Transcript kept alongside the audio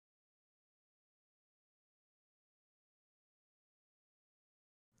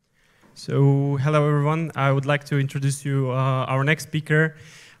So, hello everyone. I would like to introduce you our next speaker,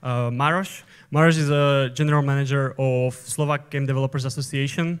 Maroš. Maroš is a general manager of Slovak Game Developers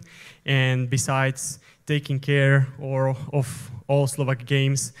Association, and besides taking care of all Slovak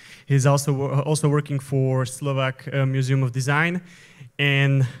games, he's also working for Slovak Museum of Design,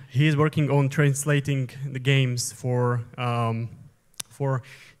 and he is working on translating the games for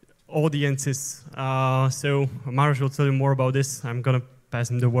audiences. So Maroš will tell you more about this. I'm gonna pass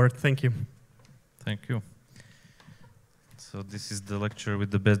him the word. Thank you. Thank you. So this is the lecture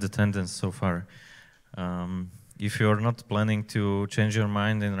with the best attendance so far. If you're not planning to change your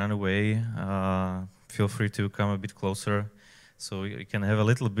mind and run away, feel free to come a bit closer so you can have a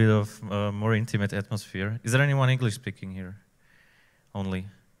little bit of more intimate atmosphere. Is there anyone English speaking here? Only?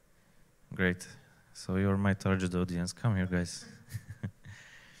 Great. So you're my target audience. Come here, guys.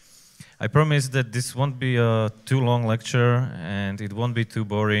 I promise that this won't be a too long lecture and it won't be too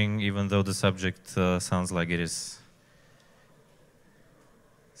boring, even though the subject sounds like it is.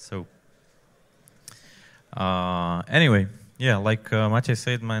 So, anyway, yeah, like Matej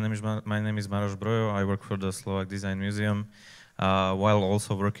said, my name is Maroš Brojo. I work for the Slovak Design Museum, while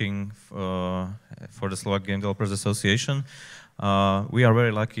also working for the Slovak Game Developers Association. We are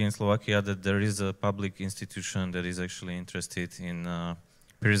very lucky in Slovakia that there is a public institution that is actually interested in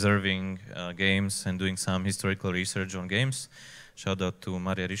preserving games and doing some historical research on games. Shout out to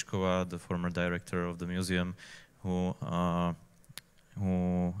Maria Ryšková, the former director of the museum, who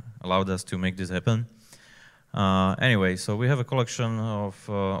allowed us to make this happen. Anyway, so we have a collection of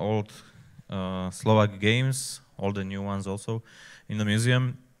old Slovak games, all the new ones also, in the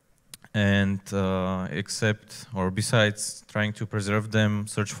museum. And besides trying to preserve them,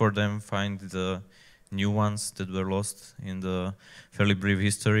 search for them, find the new ones that were lost in the fairly brief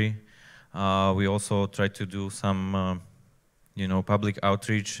history. We also try to do some, public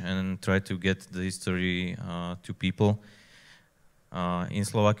outreach and try to get the history to people in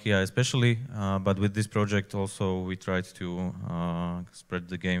Slovakia especially. But with this project also we tried to spread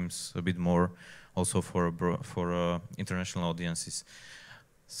the games a bit more also for international audiences.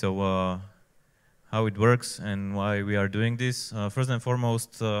 So how it works and why we are doing this. First and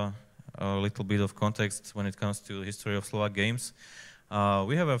foremost, a little bit of context when it comes to the history of Slovak games.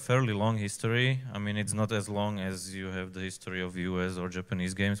 We have a fairly long history. I mean, it's not as long as you have the history of US or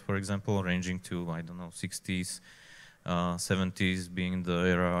Japanese games, for example, ranging to, I don't know, 60s, 70s being the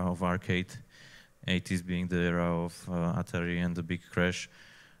era of arcade, 80s being the era of Atari and the big crash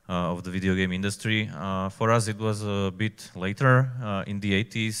of the video game industry. For us, it was a bit later, in the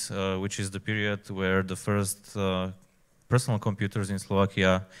 80s, which is the period where the first personal computers in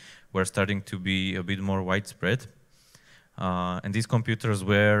Slovakia were starting to be a bit more widespread. And these computers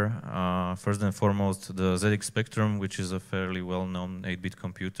were, first and foremost, the ZX Spectrum, which is a fairly well-known 8-bit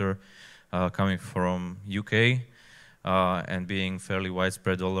computer coming from UK and being fairly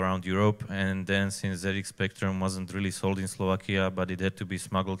widespread all around Europe. And then since ZX Spectrum wasn't really sold in Slovakia, but it had to be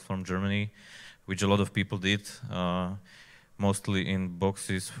smuggled from Germany, which a lot of people did, mostly in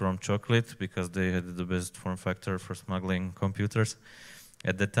boxes from chocolate, because they had the best form factor for smuggling computers.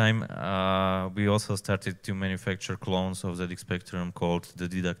 At that time, we also started to manufacture clones of ZX Spectrum called the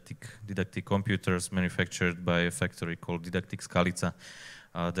didactic computers, manufactured by a factory called Didactic Skalica.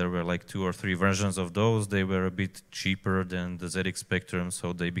 There were like 2 or 3 versions of those. They were a bit cheaper than the ZX Spectrum,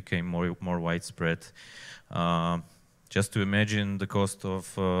 so they became more widespread. Just to imagine, the cost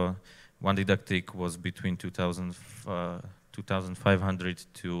of one didactic was between 2,500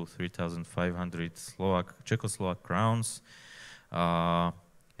 to 3,500 Czechoslovak crowns.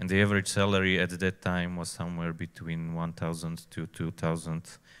 And the average salary at that time was somewhere between 1,000 to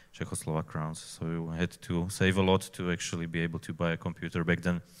 2,000 Czechoslovak crowns. So you had to save a lot to actually be able to buy a computer back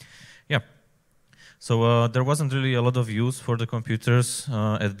then. Yeah. So there wasn't really a lot of use for the computers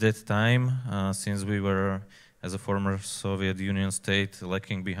at that time, since we were, as a former Soviet Union state,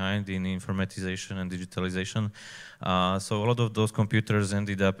 lacking behind in informatization and digitalization. So a lot of those computers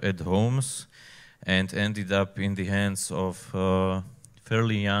ended up at homes and ended up in the hands of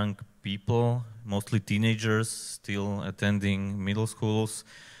fairly young people, mostly teenagers, still attending middle schools,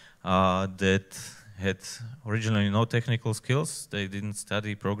 that had originally no technical skills. They didn't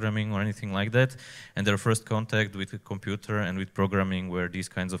study programming or anything like that, and their first contact with a computer and with programming were these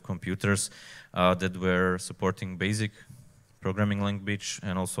kinds of computers that were supporting basic programming language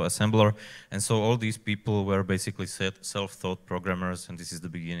and also assembler. And so all these people were basically self-taught programmers, and this is the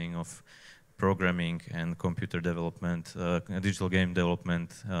beginning of programming and computer development, digital game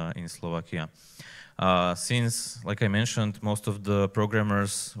development in Slovakia. Since, like I mentioned, most of the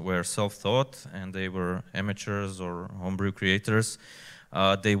programmers were self-taught and they were amateurs or homebrew creators,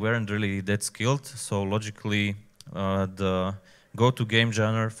 they weren't really that skilled. So logically, the go-to game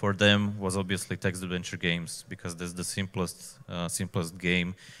genre for them was obviously text adventure games, because that's the simplest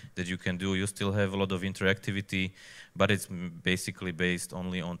game that you can do. You still have a lot of interactivity, but it's basically based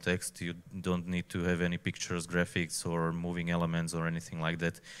only on text. You don't need to have any pictures, graphics, or moving elements or anything like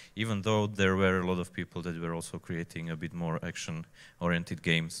that, even though there were a lot of people that were also creating a bit more action-oriented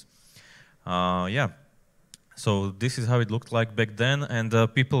games. Yeah. So this is how it looked like back then, and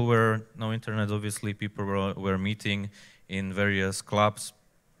people were, no internet obviously, people were meeting in various clubs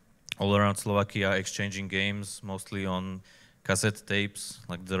all around Slovakia, exchanging games, mostly on cassette tapes,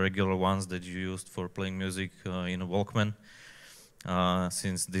 like the regular ones that you used for playing music in a Walkman,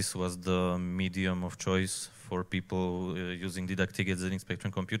 since this was the medium of choice for people using didactic and ZX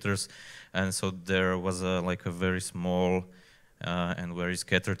Spectrum computers. And so there was like a very small and very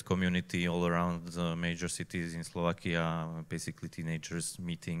scattered community all around the major cities in Slovakia, basically teenagers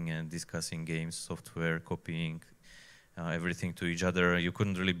meeting and discussing games, software, copying, everything to each other. You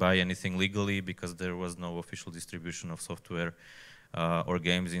couldn't really buy anything legally because there was no official distribution of software or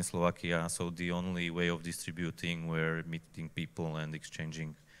games in Slovakia, so the only way of distributing were meeting people and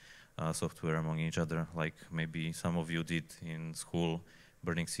exchanging software among each other, like maybe some of you did in school,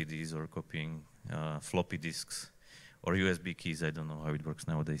 burning CDs or copying floppy disks or USB keys. I don't know how it works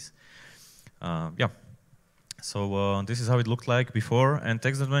nowadays. Yeah, so this is how it looked like before. And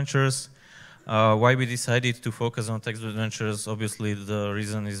text adventures, why we decided to focus on text adventures, obviously the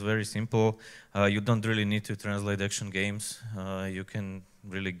reason is very simple. You don't really need to translate action games. You can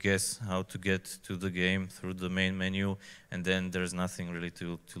really guess how to get to the game through the main menu, and then there's nothing really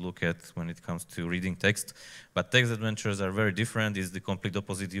to look at when it comes to reading text. But text adventures are very different. It's the complete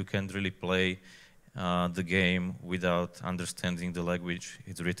opposite. You can't really play the game without understanding the language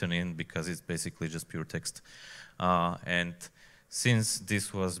it's written in, because it's basically just pure text. And since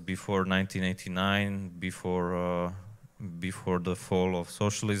this was before 1989, before the fall of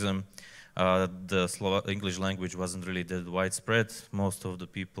socialism, the English language wasn't really that widespread. Most of the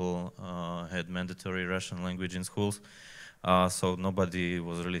people had mandatory Russian language in schools, so nobody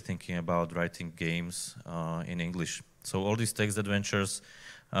was really thinking about writing games in English. So all these text adventures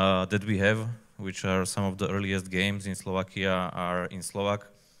that we have, which are some of the earliest games in Slovakia, are in Slovak,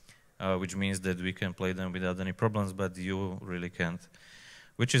 which means that we can play them without any problems, but you really can't.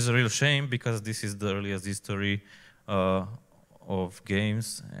 Which is a real shame, because this is the earliest history of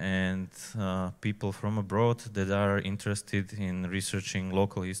games, and people from abroad that are interested in researching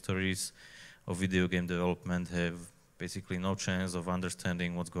local histories of video game development have basically no chance of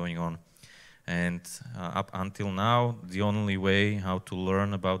understanding what's going on. And up until now, the only way how to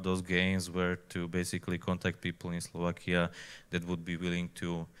learn about those games were to basically contact people in Slovakia that would be willing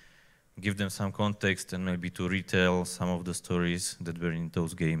to give them some context and maybe to retell some of the stories that were in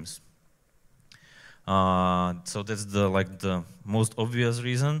those games. So that's the most obvious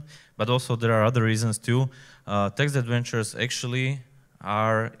reason, but also there are other reasons too. Text adventures actually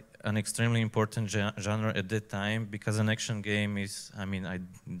are an extremely important genre at that time, because an action game is, I mean, I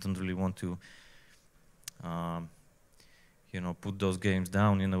don't really want to put those games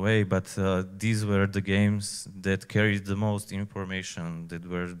down in a way, but these were the games that carried the most information, that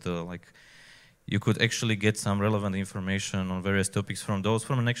were you could actually get some relevant information on various topics from those.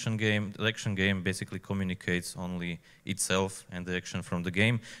 From an action game, the action game basically communicates only itself and the action from the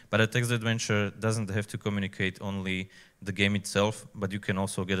game, but a text adventure doesn't have to communicate only the game itself, but you can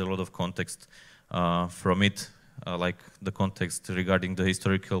also get a lot of context from it, like the context regarding the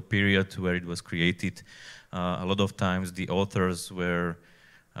historical period where it was created. A lot of times the authors were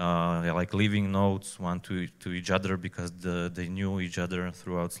like leaving notes one to each other, because they knew each other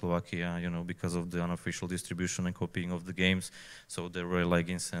throughout Slovakia, because of the unofficial distribution and copying of the games. So there were like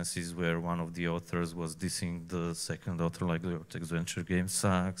instances where one of the authors was dissing the second author, like, your text adventure game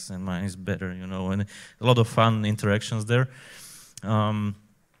sucks and mine is better, and a lot of fun interactions there.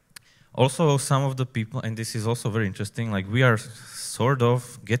 Also, some of the people, and this is also very interesting, like we are sort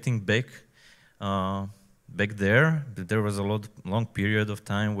of getting back there. There was a long period of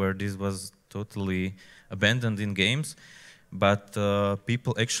time where this was totally abandoned in games, but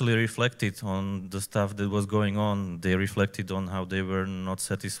people actually reflected on the stuff that was going on. They reflected on how they were not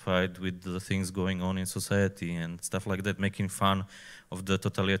satisfied with the things going on in society and stuff like that, making fun of the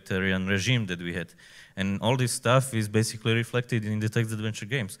totalitarian regime that we had. And all this stuff is basically reflected in the text adventure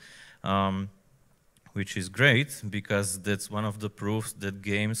games. Which is great, because that's one of the proofs that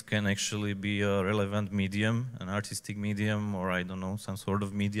games can actually be a relevant medium, an artistic medium, or I don't know, some sort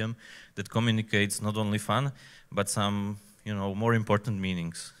of medium that communicates not only fun, but some, more important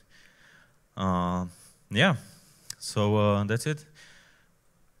meanings. Yeah, so that's it.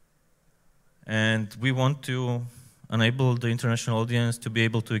 And we want to enable the international audience to be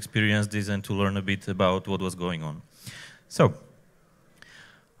able to experience this and to learn a bit about what was going on. So,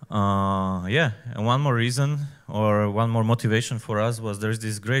 yeah, and one more reason or one more motivation for us was there's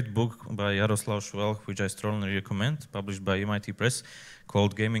this great book by Jaroslav Švelch, which I strongly recommend, published by MIT Press,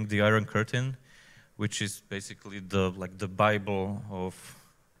 called Gaming the Iron Curtain, which is basically the Bible of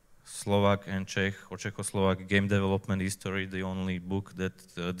Slovak and Czech or Czechoslovak game development history, the only book that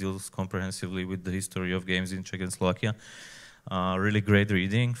deals comprehensively with the history of games in Czech and Slovakia. Really great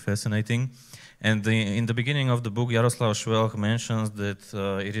reading, fascinating. And in the beginning of the book, Jaroslav Švelch mentions that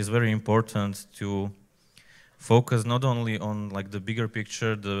it is very important to focus not only on the bigger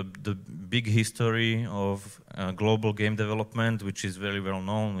picture, the big history of global game development, which is very well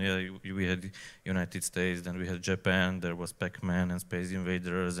known. Yeah, we had United States, then we had Japan, there was Pac-Man and Space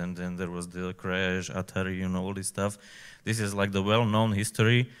Invaders, and then there was the Crash, Atari, all this stuff. This is the well-known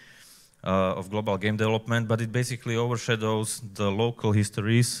history of global game development, but it basically overshadows the local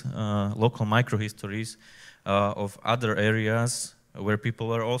histories, local micro-histories of other areas where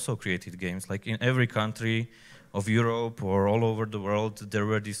people are also created games. Like in every country of Europe or all over the world, there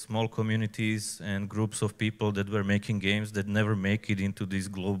were these small communities and groups of people that were making games that never make it into these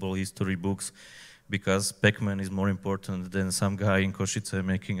global history books because Pac-Man is more important than some guy in Košice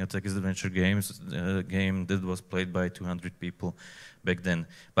making a text-adventure game that was played by 200 people back then.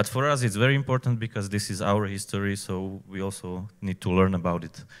 But for us, it's very important because this is our history, so we also need to learn about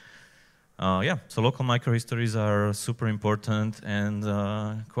it. Yeah, so local microhistories are super important and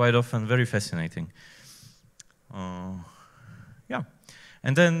quite often very fascinating. Yeah,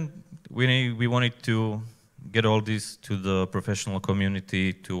 and then we wanted to get all this to the professional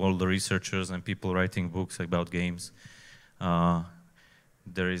community, to all the researchers and people writing books about games.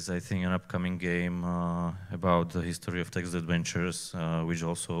 There is, I think, an upcoming game about the history of text adventures, which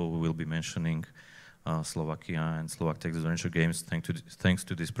also will be mentioning Slovakia and Slovak text adventure games thanks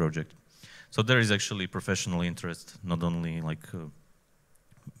to this project. So there is actually professional interest, not only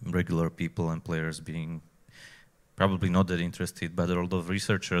regular people and players being probably not that interested, but a lot of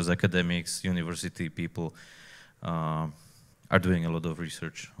researchers, academics, university people are doing a lot of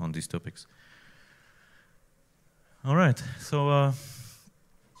research on these topics. All right, so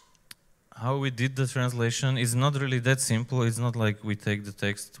how we did the translation is not really that simple. It's not like we take the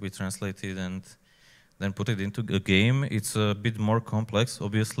text, we translate it, and then put it into a game. It's a bit more complex,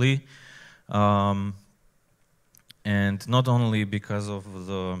 obviously. And not only because of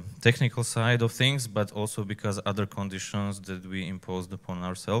the technical side of things, but also because other conditions that we imposed upon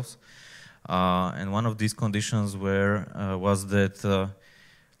ourselves. And one of these conditions was that,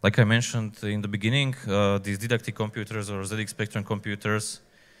 like I mentioned in the beginning, these didactic computers or ZX Spectrum computers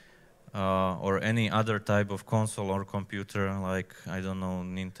or any other type of console or computer, like, I don't know,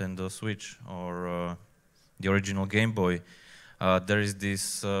 Nintendo Switch or the original Game Boy, there is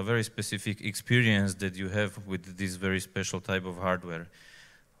this very specific experience that you have with this very special type of hardware.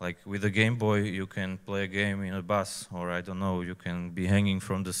 Like with a Game Boy, you can play a game in a bus, or I don't know, you can be hanging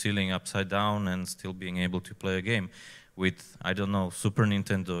from the ceiling upside down and still being able to play a game. With, I don't know, Super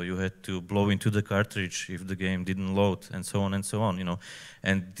Nintendo, you had to blow into the cartridge if the game didn't load, and so on and so on,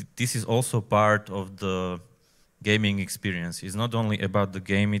 And this is also part of the gaming experience. It's not only about the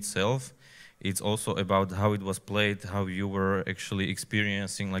game itself, it's also about how it was played, how you were actually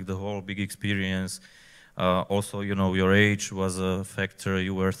experiencing the whole big experience. Also, your age was a factor.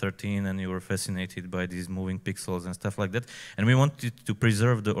 You were 13 and you were fascinated by these moving pixels and stuff like that. And we wanted to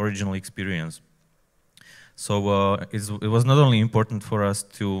preserve the original experience. So it was not only important for us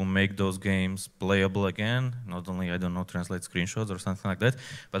to make those games playable again, not only, I don't know, translate screenshots or something like that,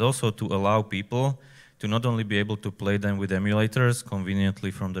 but also to allow people to not only be able to play them with emulators conveniently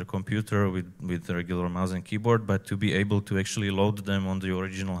from their computer with the regular mouse and keyboard, but to be able to actually load them on the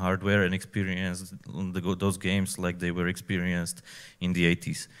original hardware and experience those games like they were experienced in the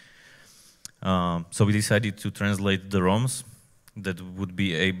 80s. So we decided to translate the ROMs that would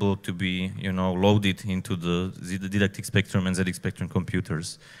be able to be, loaded into the didactic Spectrum and ZX Spectrum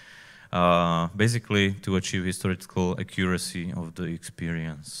computers, basically to achieve historical accuracy of the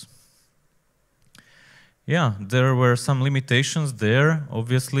experience. Yeah, there were some limitations there,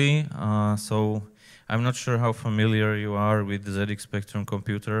 obviously. So I'm not sure how familiar you are with the ZX Spectrum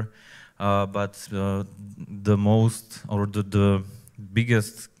computer, but the most or the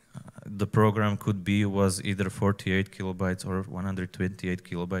biggest the program could be was either 48 kilobytes or 128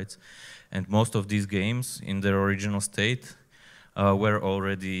 kilobytes. And most of these games in their original state were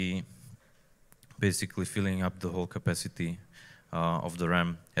already basically filling up the whole capacity of the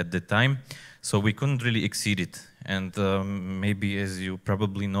RAM at the time. So we couldn't really exceed it. And maybe, as you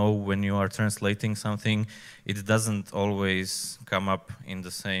probably know, when you are translating something, it doesn't always come up in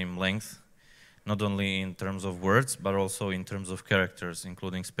the same length, not only in terms of words, but also in terms of characters,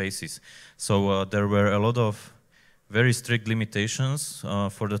 including spaces. So there were a lot of very strict limitations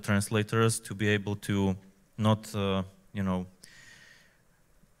for the translators to be able to not, to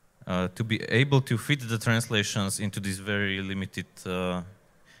be able to fit the translations into these very limited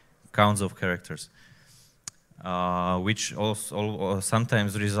counts of characters, which also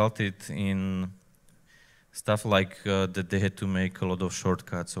sometimes resulted in stuff like that they had to make a lot of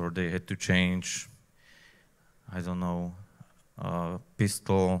shortcuts, or they had to change, I don't know,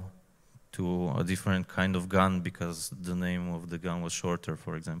 pistol to a different kind of gun because the name of the gun was shorter,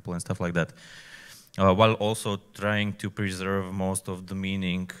 for example, and stuff like that. While also trying to preserve most of the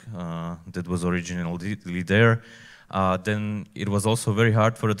meaning that was originally there. Then it was also very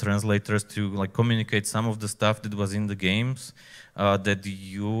hard for the translators to communicate some of the stuff that was in the games that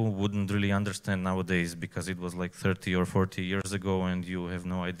you wouldn't really understand nowadays, because it was like 30 or 40 years ago and you have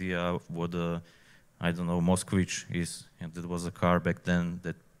no idea what I don't know, Moskvich is. And that was a car back then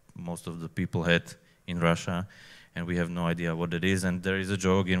that most of the people had in Russia, and we have no idea what it is. And there is a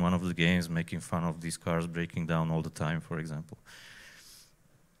joke in one of the games making fun of these cars breaking down all the time, for example.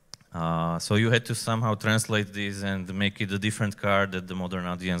 So you had to somehow translate this and make it a different car that the modern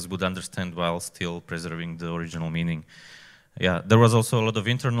audience would understand while still preserving the original meaning. Yeah, there was also a lot of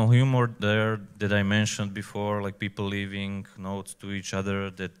internal humor there that I mentioned before, like people leaving notes to each other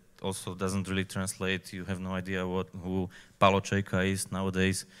that also doesn't really translate. You have no idea who Palo Čejka is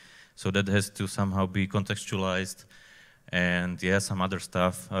nowadays. So that has to somehow be contextualized. And yeah, some other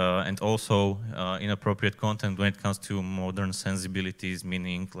stuff. And also inappropriate content when it comes to modern sensibilities,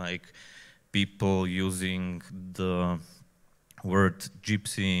 meaning like people using the word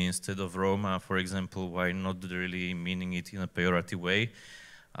gypsy instead of Roma, for example, why not really meaning it in a pejorative way.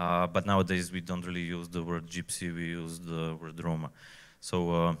 But nowadays we don't really use the word gypsy, we use the word Roma.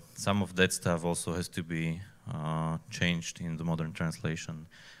 So some of that stuff also has to be changed in the modern translation,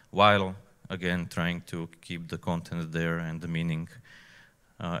 while again trying to keep the content there and the meaning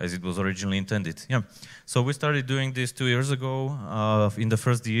as it was originally intended. Yeah. So we started doing this 2 years ago. In the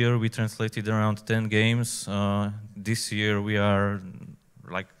first year we translated around 10 games. This year we are,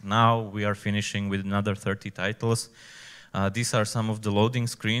 now we are finishing with another 30 titles. These are some of the loading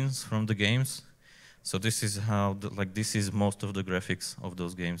screens from the games. So this is how, this is most of the graphics of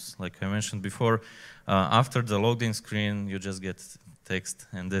those games. Like I mentioned before, after the loading screen, you just get text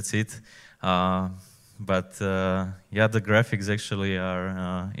and that's it. But yeah, the graphics actually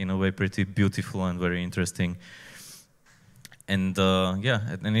are in a way pretty beautiful and very interesting. And yeah,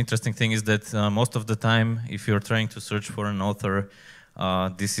 an interesting thing is that most of the time, if you're trying to search for an author,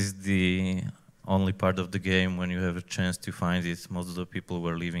 this is the only part of the game when you have a chance to find it. Most of the people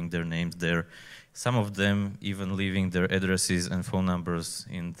were leaving their names there. Some of them even leaving their addresses and phone numbers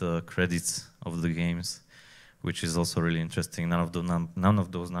in the credits of the games, which is also really interesting. None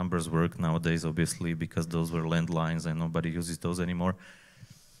of those numbers work nowadays, obviously, because those were landlines and nobody uses those anymore.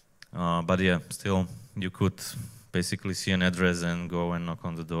 But yeah, still, you could basically see an address and go and knock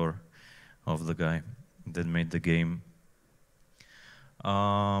on the door of the guy that made the game.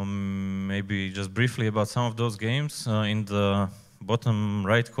 Maybe just briefly about some of those games. In the bottom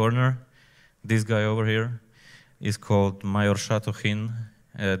right corner, this guy over here is called Maroš.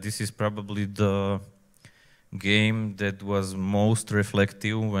 This is probably the game that was most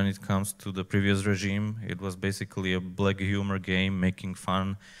reflective when it comes to the previous regime. It was basically a black humor game making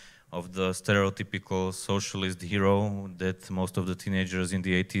fun of the stereotypical socialist hero that most of the teenagers in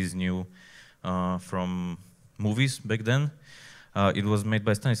the 80s knew from movies back then. It was made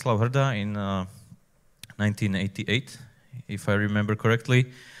by Stanislav Hrda in 1988, if I remember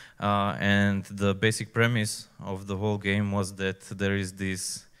correctly. And the basic premise of the whole game was that there's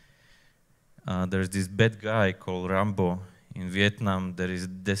this bad guy called Rambo in Vietnam that is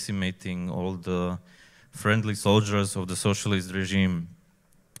decimating all the friendly soldiers of the socialist regime,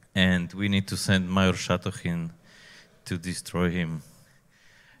 and we need to send Maroš to destroy him.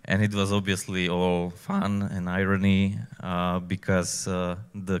 And it was obviously all fun and irony because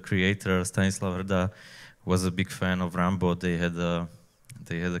the creator Stanislav Hrda was a big fan of Rambo. They had a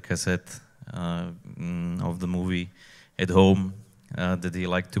cassette of the movie at home that he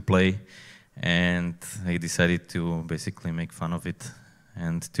liked to play, and he decided to basically make fun of it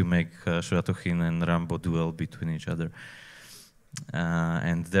and to make Shratokhin and Rambo duel between each other.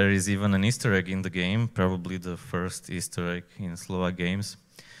 And there is even an Easter egg in the game, probably the first Easter egg in Slovak games.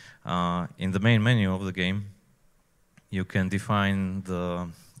 In the main menu of the game, you can define the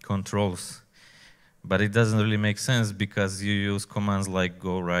controls But it doesn't really make sense because you use commands like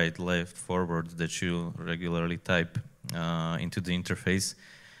go, right, left, forward that you regularly type into the interface.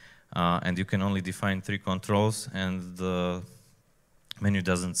 And you can only define 3 controls, and the menu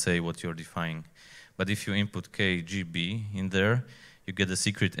doesn't say what you're defining. But if you input KGB in there, you get a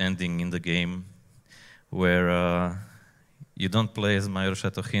secret ending in the game where you don't play as Maroš,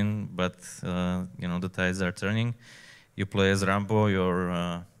 but you know, the tides are turning. You play as Rambo,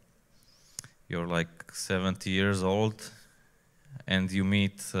 you're like 70 years old, and you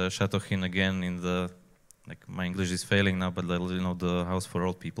meet Shatohin again in the, like, my English is failing now, but you know, the house for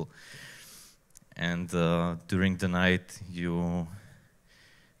old people. And during the night, you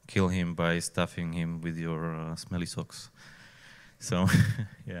kill him by stuffing him with your smelly socks. So,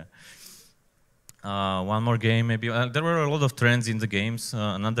 yeah. One more game, maybe. There were a lot of trends in the games.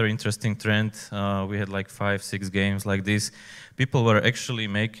 Another interesting trend, we had like 5, 6 games like this. People were actually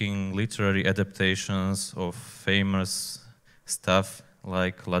making literary adaptations of famous stuff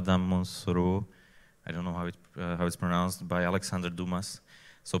like Ladam Monsuru, I don't know how it's pronounced, by Alexander Dumas.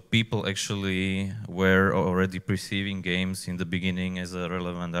 So people actually were already perceiving games in the beginning as a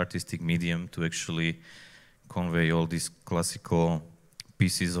relevant artistic medium to actually convey all these classical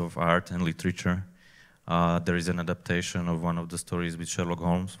pieces of art and literature. There is an adaptation of one of the stories with Sherlock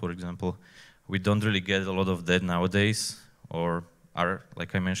Holmes, for example. We don't really get a lot of that nowadays, or are,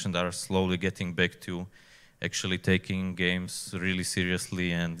 like I mentioned, are slowly getting back to actually taking games really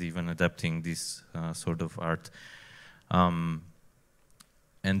seriously and even adapting this sort of art.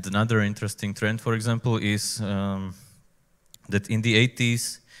 And another interesting trend, for example, is that in the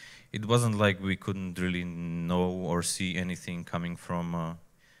 80s, it wasn't like we couldn't really know or see anything coming from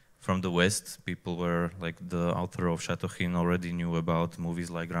the West. People were, like the author of Shatohin already knew about movies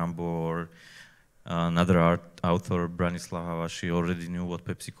like Rambo, or another author, Branislav Havashi, already knew what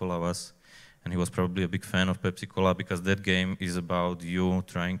Pepsi Cola was. And he was probably a big fan of Pepsi Cola because that game is about you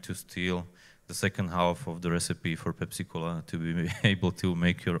trying to steal the second half of the recipe for Pepsi Cola to be able to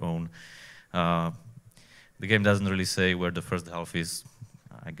make your own. The game doesn't really say where the first half is.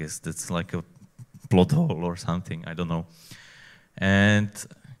 I guess that's like a plot hole or something, I don't know. And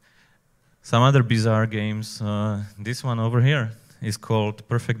some other bizarre games. This one over here is called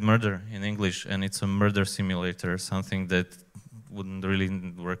Perfect Murder in English, and it's a murder simulator, something that wouldn't really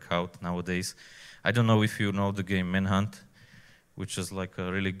work out nowadays. I don't know if you know the game Manhunt, which is like a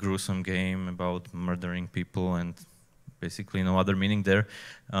really gruesome game about murdering people and basically no other meaning there.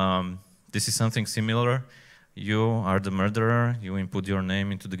 This is something similar. You are the murderer, you input your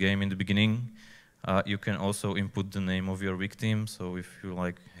name into the game in the beginning. You can also input the name of your victim, so if you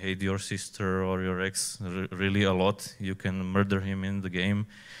like hate your sister or your ex really a lot, you can murder him in the game.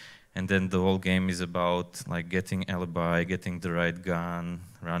 And then the whole game is about like getting alibi, getting the right gun,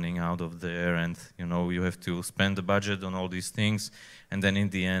 running out of there, and you know, you have to spend the budget on all these things, and then in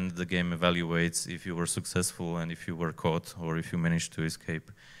the end the game evaluates if you were successful and if you were caught or if you managed to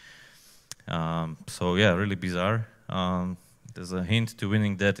escape. So yeah, really bizarre. There's a hint to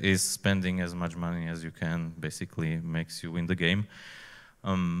winning that is spending as much money as you can, basically makes you win the game.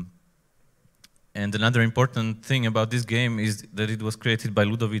 And another important thing about this game is that it was created by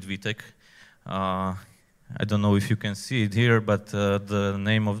Ludovít Vítek. I don't know if you can see it here, but the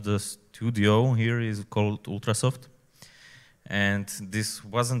name of the studio here is called Ultrasoft. And this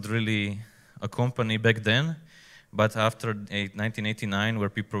wasn't really a company back then, but after 1989, where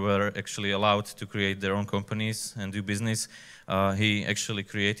people were actually allowed to create their own companies and do business, he actually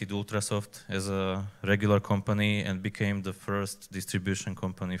created Ultrasoft as a regular company and became the first distribution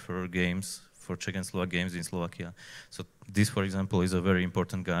company for games, for Czech and Slovak games in Slovakia. So this, for example, is a very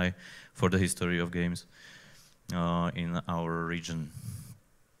important guy for the history of games in our region.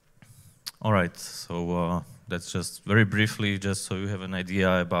 All right, so that's just very briefly, just so you have an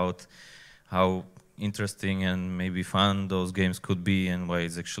idea about how interesting and maybe fun those games could be and why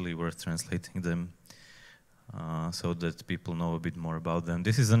it's actually worth translating them, so that people know a bit more about them.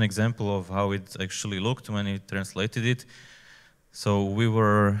 This is an example of how it actually looked when he translated it. So we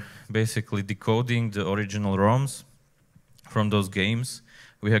were basically decoding the original ROMs from those games.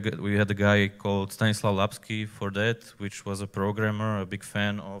 We had a guy called Stanislav Lapsky for that, which was a programmer, a big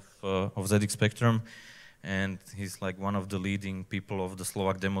fan of ZX Spectrum, and he's like one of the leading people of the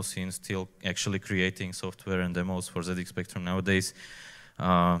Slovak demo scene, still actually creating software and demos for ZX Spectrum nowadays.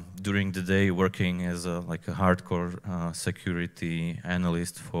 During the day, working as a hardcore security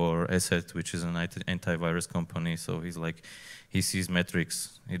analyst for Asset, which is an antivirus company. So he's like, he sees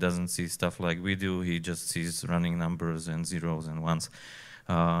metrics. He doesn't see stuff like we do. He just sees running numbers and zeros and ones.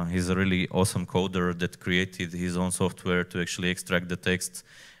 He's a really awesome coder that created his own software to actually extract the text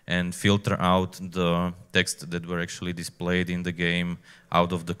and filter out the text that were actually displayed in the game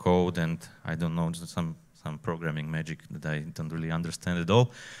out of the code, and I don't know, some programming magic that I don't really understand at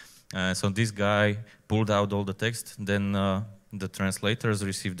all. So this guy pulled out all the text, then the translators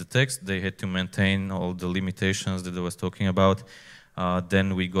received the text, they had to maintain all the limitations that I was talking about.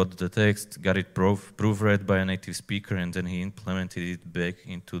 Then we got the text, got it proofread by a native speaker, and then he implemented it back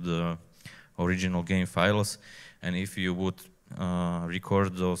into the original game files. And if you would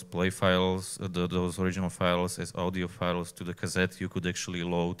record those play files, those original files as audio files to the cassette, you could actually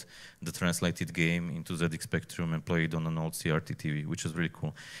load the translated game into ZX Spectrum and play it on an old CRT TV, which is really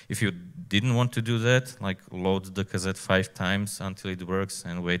cool. If you didn't want to do that, like load the cassette 5 times until it works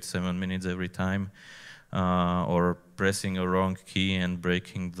and wait 7 minutes every time, or pressing a wrong key and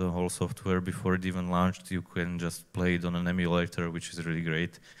breaking the whole software before it even launched, you can just play it on an emulator, which is really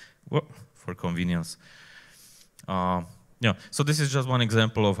great for convenience. Yeah, so this is just one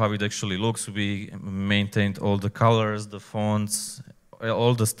example of how it actually looks. We maintained all the colors, the fonts,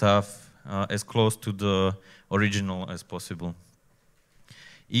 all the stuff as close to the original as possible.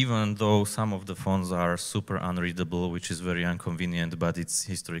 Even though some of the fonts are super unreadable, which is very inconvenient, but it's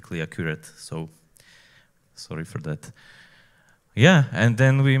historically accurate, so sorry for that. Yeah, and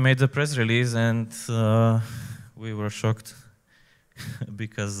then we made the press release, and we were shocked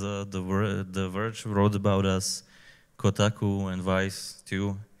because The Verge wrote about us, Kotaku and Vice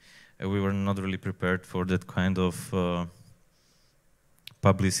too. We were not really prepared for that kind of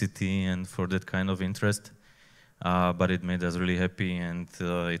publicity and for that kind of interest, but it made us really happy, and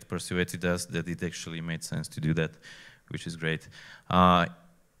it persuaded us that it actually made sense to do that, which is great.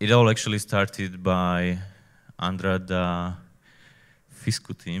 It all actually started by Andrada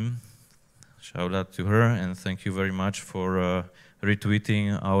Fiskutim. Shout out to her, and thank you very much for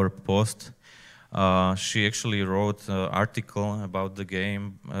retweeting our post. She actually wrote an article about the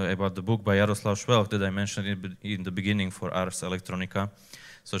game, about the book by Jaroslav Švelch that I mentioned in the beginning for Ars Electronica.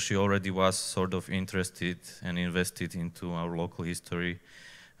 So she already was sort of interested and invested into our local history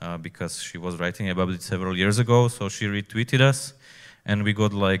because she was writing about it several years ago. So she retweeted us, and we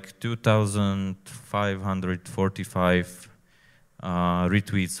got like 2,545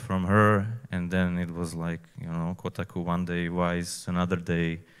 retweets from her. And then it was like, you know, Kotaku one day, Vice another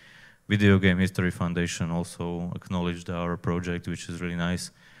day. Video Game History Foundation also acknowledged our project, which is really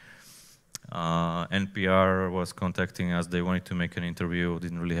nice. NPR was contacting us. They wanted to make an interview. It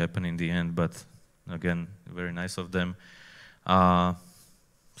didn't really happen in the end, but again, very nice of them.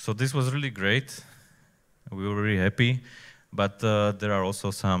 So this was really great. We were really happy, but there are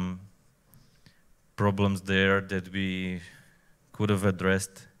also some problems there that we could have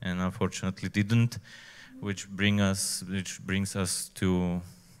addressed and unfortunately didn't, which brings us to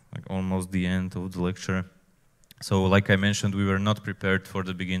like almost the end of the lecture. So like I mentioned, we were not prepared for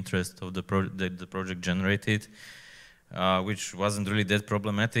the big interest of that the project generated, which wasn't really that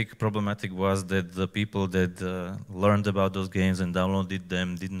problematic. Problematic was that the people that learned about those games and downloaded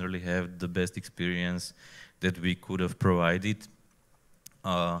them didn't really have the best experience that we could have provided.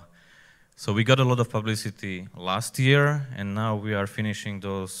 So we got a lot of publicity last year, and now we are finishing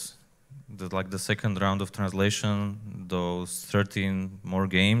those the second round of translation, those 13 more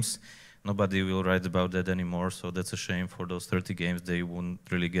games. Nobody will write about that anymore, so that's a shame for those 30 games. They won't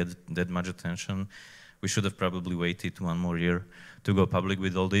really get that much attention. We should have probably waited 1 more year to go public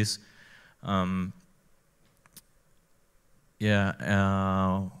with all this.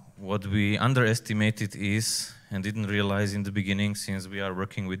 What we underestimated is, and didn't realize in the beginning since we are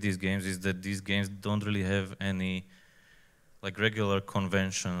working with these games, is that these games don't really have any like regular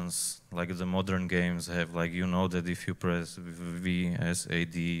conventions like the modern games have. Like, you know that if you press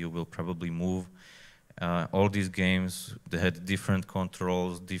VSAD, you will probably move. All these games, they had different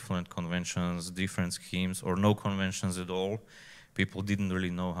controls, different conventions, different schemes, or no conventions at all. People didn't really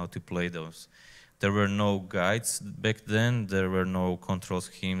know how to play those. There were no guides back then. There were no control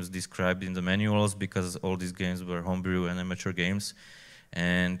schemes described in the manuals because all these games were homebrew and amateur games.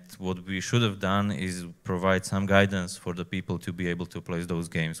 And what we should have done is provide some guidance for the people to be able to play those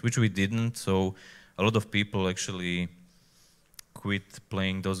games, which we didn't. So a lot of people actually quit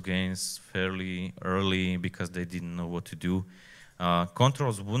playing those games fairly early because they didn't know what to do.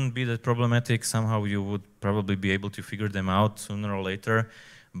 Controls wouldn't be that problematic. Somehow you would probably be able to figure them out sooner or later.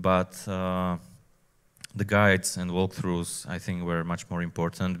 But the guides and walkthroughs, I think, were much more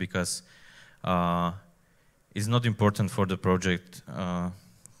important because it's not important for the project,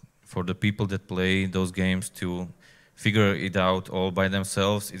 for the people that play those games to figure it out all by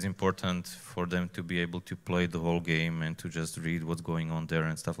themselves. It's important for them to be able to play the whole game and to just read what's going on there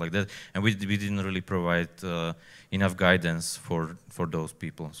and stuff like that. And we didn't really provide enough guidance for those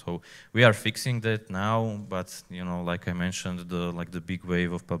people. So we are fixing that now, but you know, like I mentioned, the big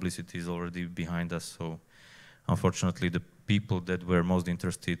wave of publicity is already behind us. So unfortunately, the people that were most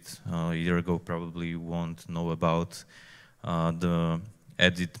interested a year ago probably won't know about the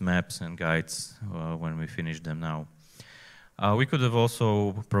edit maps and guides when we finish them now. We could have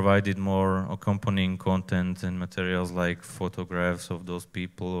also provided more accompanying content and materials like photographs of those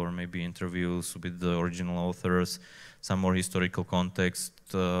people or maybe interviews with the original authors, some more historical context.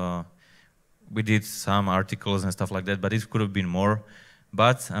 We did some articles and stuff like that, but it could have been more.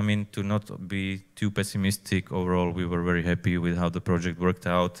 But, I mean, to not be too pessimistic, overall, we were very happy with how the project worked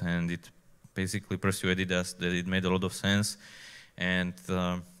out, and it basically persuaded us that it made a lot of sense. And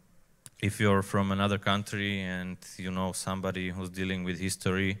if you're from another country and you know somebody who's dealing with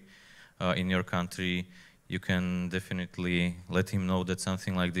history in your country, you can definitely let him know that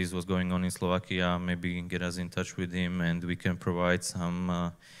something like this was going on in Slovakia, maybe get us in touch with him and we can provide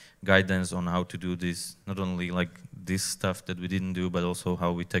some guidance on how to do this, not only like this stuff that we didn't do, but also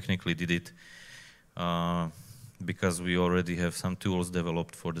how we technically did it, because we already have some tools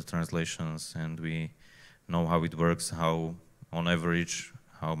developed for the translations and we know how it works, how on average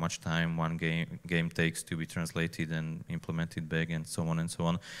how much time one game takes to be translated and implemented back and so on and so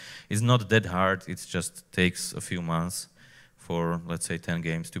on. It's not that hard, it just takes a few months for, let's say, 10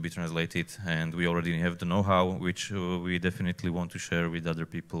 games to be translated, and we already have the know-how, which we definitely want to share with other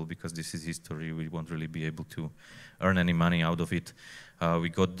people because this is history. We won't really be able to earn any money out of it. We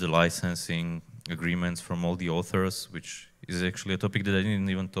got the licensing agreements from all the authors, which is actually a topic that I didn't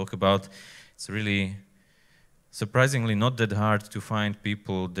even talk about. It's really surprisingly not that hard to find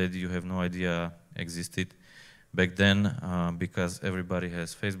people that you have no idea existed back then, because everybody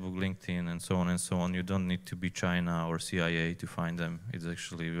has Facebook, LinkedIn, and so on and so on. You don't need to be China or CIA to find them. It's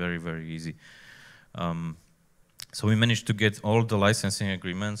actually very, very easy. So we managed to get all the licensing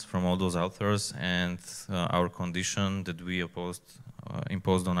agreements from all those authors, and our condition that we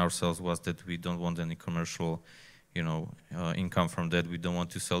imposed on ourselves was that we don't want any commercial income from that. We don't want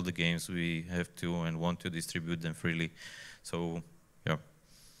to sell the games. We have to and want to distribute them freely. So, yeah.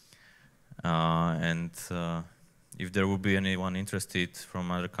 If there would be anyone interested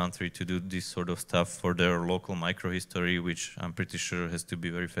from other country to do this sort of stuff for their local microhistory, which I'm pretty sure has to be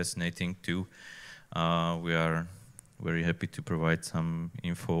very fascinating too, we are very happy to provide some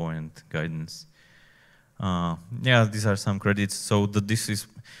info and guidance. Yeah, these are some credits. So this is,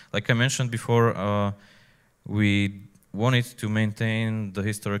 like I mentioned before, we wanted to maintain the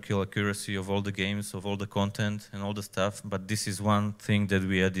historical accuracy of all the games, of all the content and all the stuff, but this is one thing that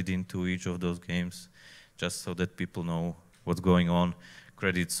we added into each of those games, just so that people know what's going on,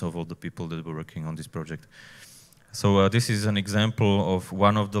 credits of all the people that were working on this project. So this is an example of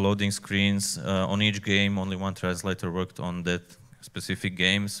one of the loading screens. On each game, only one translator worked on that specific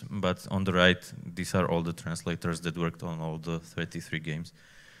games, but on the right, these are all the translators that worked on all the 33 games.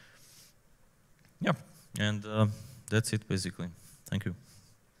 Yeah. And that's it, basically. Thank you.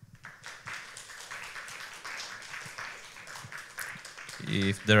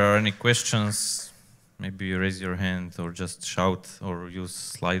 If there are any questions, maybe you raise your hand or just shout or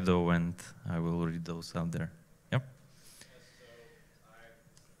use Slido and I will read those out there. Yep.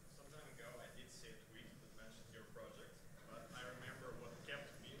 Some time ago I did see a tweet that mentioned your project, but I remember what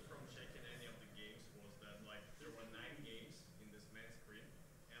kept me from checking any of the games was that like there were 9 games in this main screen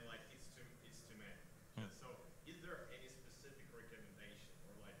and like it's too many. So is there any specific recommendation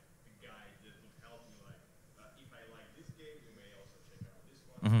or like a guide that would help me like if I like this game, you may also check out this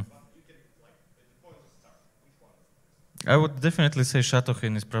one. But you can like at the point of start, which one is next? I would definitely say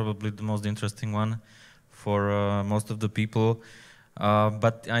Shatohin is probably the most interesting one for most of the people.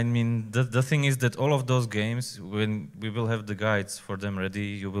 But I mean, the thing is that all of those games, when we will have the guides for them ready,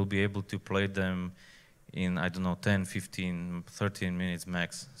 you will be able to play them in, I don't know, 10, 15, 13 minutes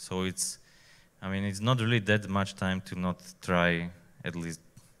max. So it's not really that much time to not try at least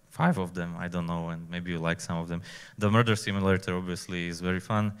 5 of them, I don't know, and maybe you like some of them. The Murder Simulator obviously is very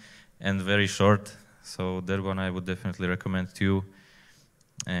fun and very short, so that one I would definitely recommend to you.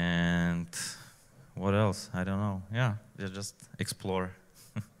 And what else? I don't know. Yeah, just explore.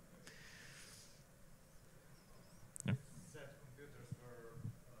 You said computers were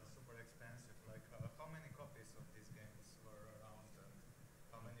super expensive. Like, how many copies of these games were around, and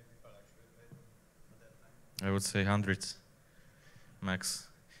how many people actually played them at that time? I would say hundreds, max.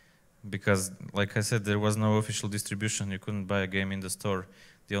 Because, like I said, there was no official distribution. You couldn't buy a game in the store.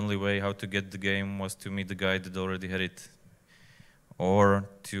 the only way how to get the game was to meet the guy that already had it, or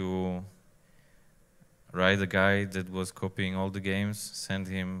to write a guy that was copying all the games, send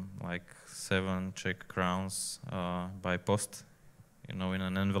him like 7 Czech crowns by post, you know, in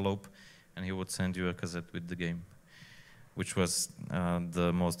an envelope, and he would send you a cassette with the game, which was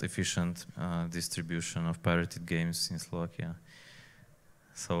the most efficient distribution of pirated games in Slovakia.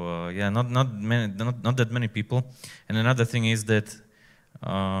 So yeah, not that many people. And another thing is that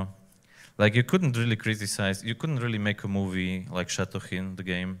like you couldn't really criticize, you couldn't really make a movie like Shatochin, the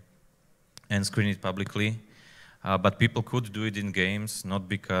game, and screen it publicly, but people could do it in games, not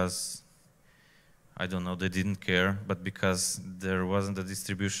because, I don't know, they didn't care, but because there wasn't a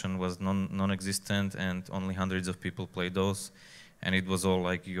distribution, was non-existent, and only hundreds of people played those, and it was all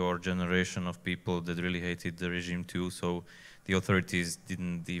like your generation of people that really hated the regime too, so the authorities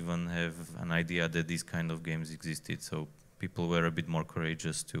didn't even have an idea that these kind of games existed, so people were a bit more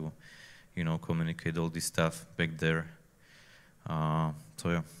courageous to, you know, communicate all this stuff back there. So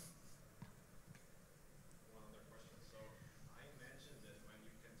yeah.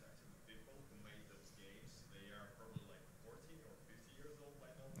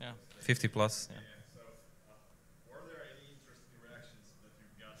 Yeah, 50 plus. Yeah. So, were there any interesting reactions that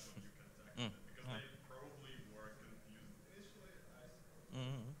you got when you contacted them? Because they probably were confused initially, I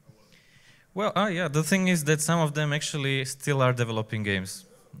suppose. Well, yeah, the thing is that some of them actually still are developing games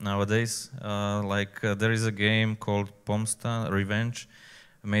nowadays. There is a game called Pomsta, Revenge,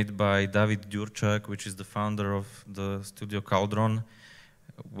 made by David Ďurčák, which is the founder of the studio Cauldron,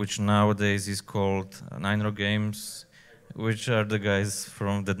 which nowadays is called Nine Games, which are the guys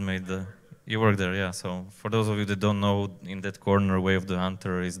from that made the... You work there, yeah. So for those of you that don't know, in that corner, Way of the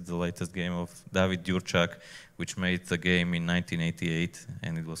Hunter is the latest game of David Ďurčák, which made the game in 1988,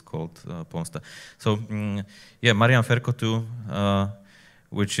 and it was called Pomsta. So yeah, Marian Ferko too,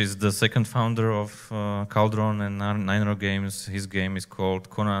 which is the second founder of Cauldron and Nine Games. His game is called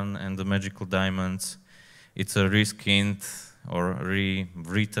Conan and the Magical Diamonds. It's a reskinned or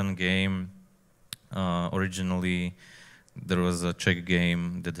rewritten game. Originally, there was a Czech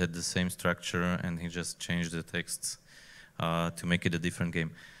game that had the same structure, and he just changed the texts to make it a different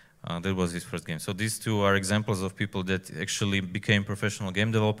game. That was his first game. So these two are examples of people that actually became professional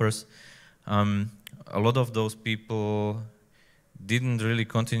game developers. A lot of those people didn't really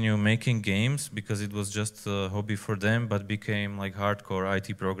continue making games because it was just a hobby for them, but became like hardcore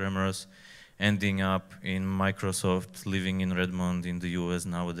IT programmers, ending up in Microsoft, living in Redmond in the US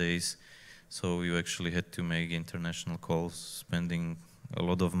nowadays. So you actually had to make international calls, spending a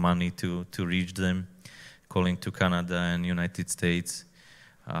lot of money to reach them, calling to Canada and United States.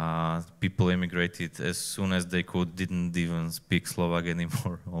 People emigrated as soon as they could, didn't even speak Slovak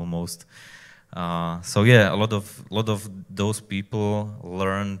anymore, almost. So yeah, a lot of those people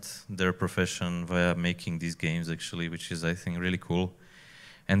learned their profession via making these games, actually, which is, I think, really cool.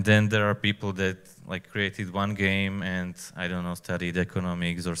 And then there are people that like created one game and, I don't know, studied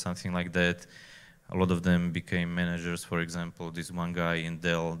economics or something like that. A lot of them became managers, for example. This one guy in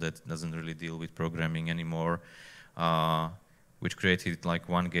Dell that doesn't really deal with programming anymore, which created like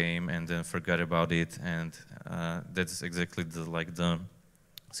one game and then forgot about it. And that's exactly the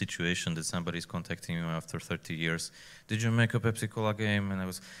situation that somebody's contacting you after 30 years. Did you make a Pepsi Cola game? And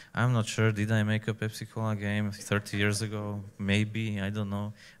I'm not sure, did I make a Pepsi Cola game 30 years ago? Maybe, I don't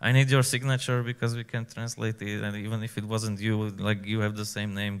know. I need your signature because we can translate it, and even if it wasn't you, like you have the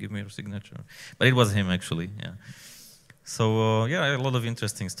same name, give me your signature. But it was him, actually, yeah. So, yeah, a lot of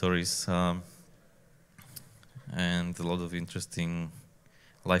interesting stories and a lot of interesting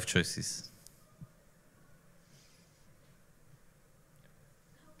life choices.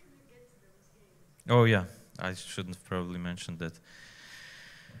 Oh yeah, I shouldn't have probably mentioned that.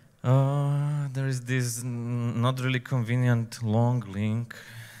 There is this not really convenient long link.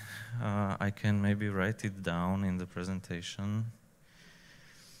 I can maybe write it down in the presentation.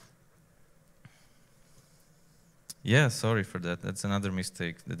 Yeah, sorry for that. That's another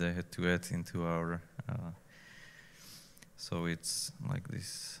mistake that I had to add into our... so it's like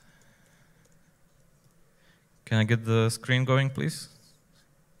this. Can I get the screen going, please?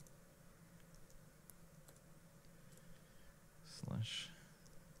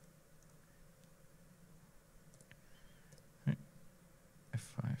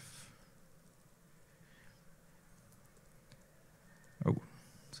 F5. Oh,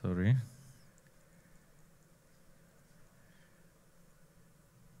 sorry.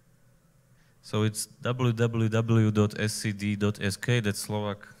 So it's www.scd.sk, that's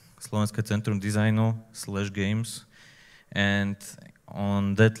Slovenské centrum designu /games. And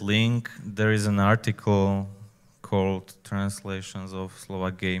on that link, there is an article called Translations of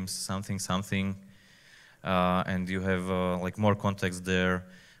Slovak Games, something, and you have like more context there.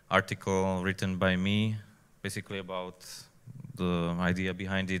 Article written by me, basically about the idea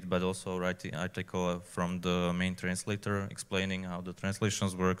behind it, but also writing article from the main translator explaining how the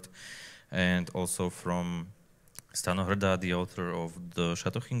translations worked, and also from Stano Hrda, the author of the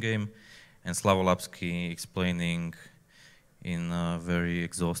Shatochin game, and Slavo Lapsky explaining in very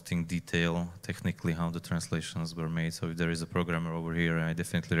exhausting detail technically how the translations were made. So if there is a programmer over here, I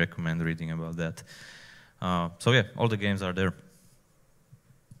definitely recommend reading about that. So yeah, all the games are there.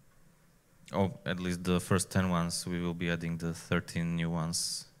 Oh, at least the first 10 ones. We will be adding the 13 new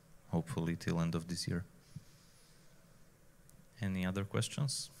ones, hopefully till end of this year. Any other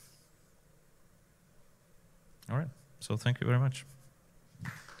questions? All right, so thank you very much.